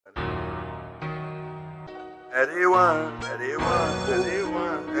81.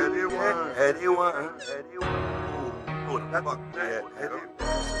 Ooh, the fuck that, nigga.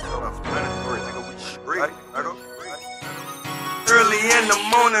 Self-explanatory, nigga, we straight, nigga. Early in the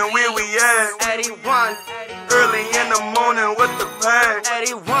morning, where we at? 81. Early in the morning with the pack.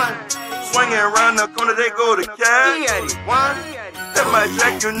 81. Swinging around the corner, they go to cash. 81. Hit my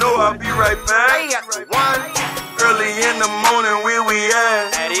jack, you know I'll be right back. 81. Early in the morning, where we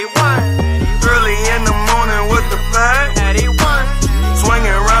at? 81. Early in the morning with the pack. 81.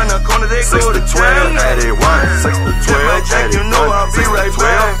 Swinging around the corner, they 6 go to to 12, cash. 81. 6 to 12, Hit my jack, you know I'll be 6 to right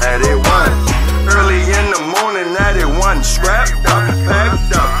 12, back. 81. Early in the morning, 91. Strapped up,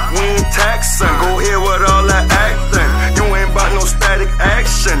 packed up. We ain't taxing, go here with all that acting. You ain't about no static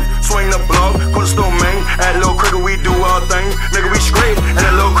action. Swing the block, go to store main. At Little Cricket, we do all things. Nigga, we straight. And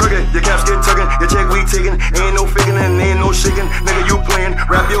at Little Cricket, your caps get tugging, your check we taking. Ain't no faking and ain't no shaking. Nigga, you playing.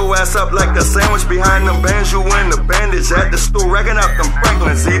 Wrap your ass up like a sandwich behind them bands. You in the bandage at the store, racking up them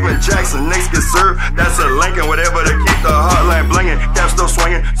Franklins. Even Jackson, next get served. That's a Lincoln, whatever to keep the hotline blinging. Cap still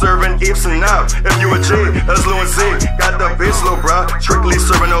swinging, serving Epson out. If you a J, that's Lou and Z. Got the bitch low, bro. Strictly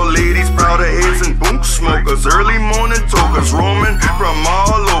serving old ladies, powder heads and boom smokers. Early morning tokers roaming from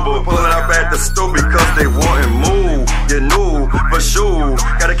all over. Pulling up at the store because they want and move. You know, for sure.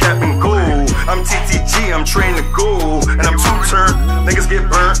 Got a cap and go. I'm TTG, I'm trained to go. And I'm two-turn. Niggas get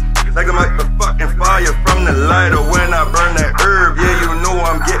burnt like I'm like the fucking fire from the lighter when I burn that herb. Yeah, you know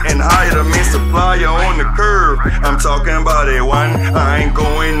I'm getting higher. The main supplier on the curve. I'm talking about A1. I ain't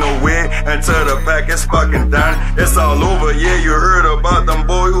going nowhere until the pack is fucking done. It's all over. Yeah, you heard about them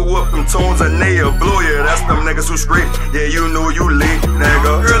boy who whoop them tones and they'll blow you. That's them niggas who straight. Yeah, you know you late,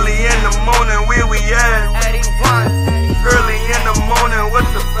 nigga. Early in the morning, where we at? 81. Early in the morning with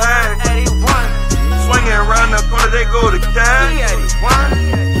the pack. 81. Swinging around the corner, they go to cash.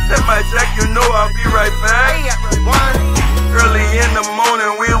 81. Hit my jack, you know I'll be right back. 81. Early in the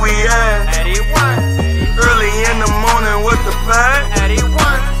morning, where we at? 81. Early in the morning with the pack. 81.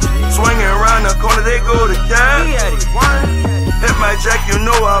 Swinging around the corner, they go to cash. 81. Hit my jack, you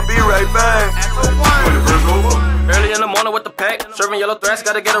know I'll be right back. When the verse over. Early in the morning with the pack, serving yellow threats,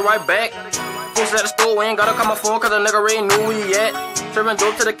 gotta get it right back. Fools at the store, we ain't gotta come my phone, cause a nigga already knew where he at. Serving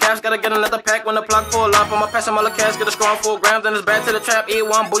dope to the caps, gotta get another pack when the block full up. I'ma pass him all the cash, get a strong 4 grams, then it's back to the trap.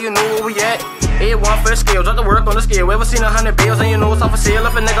 81, boy, you know where we at. 81 for the scale, drop the work on the scale. Ever seen 100 bills and you know it's off for sale?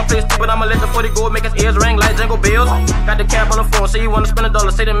 If a nigga play stupid, I'ma let the 40 go, make his ears ring like jingle bells. Got the cap on the phone, say you wanna spend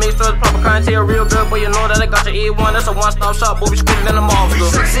 $1, say to make sure it's proper clientele real good, but you know that I got your A1, that's a one-stop shop, boy, we screaming in the mall.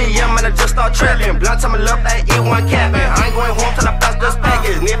 6 a.m. and I just start trapping. Blunt time I love that A1 capping. I ain't going home till I pass this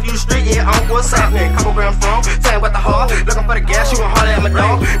package. And if you street, yeah, I don't what's happening. Couple grams from, saying what the heart. Looking for the gas, you gon' holler at my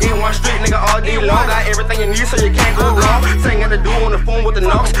dog. A1 street, nigga, all day long. Got everything you need, so you can't go wrong. Saying got to do on the phone with the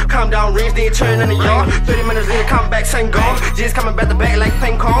knocks. Calm down, range, then turn in the yard. 30 minutes later, come back, same gone. G's coming back to back like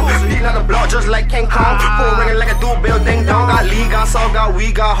ping pong. Beating out the block just like King Kong. Phone ringing like a doorbell, ding dong. Got lead, got salt, got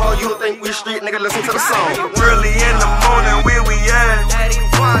weed, got hard. You don't think we street, nigga, listen to the song. Early in the morning, where we at?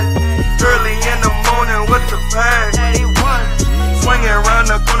 81. Early in the morning with the pack. 81. Swinging around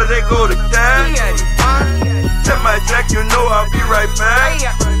the corner, they go to cash. 81. Hit my jack, you know I'll be right back.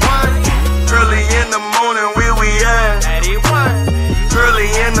 81. Early in the morning, where we at? 81. Early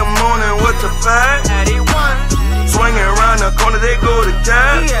in the morning with the pack. 81. Swinging around the corner, they go to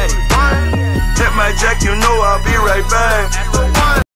cash. 81. Hit my jack, you know I'll be right back.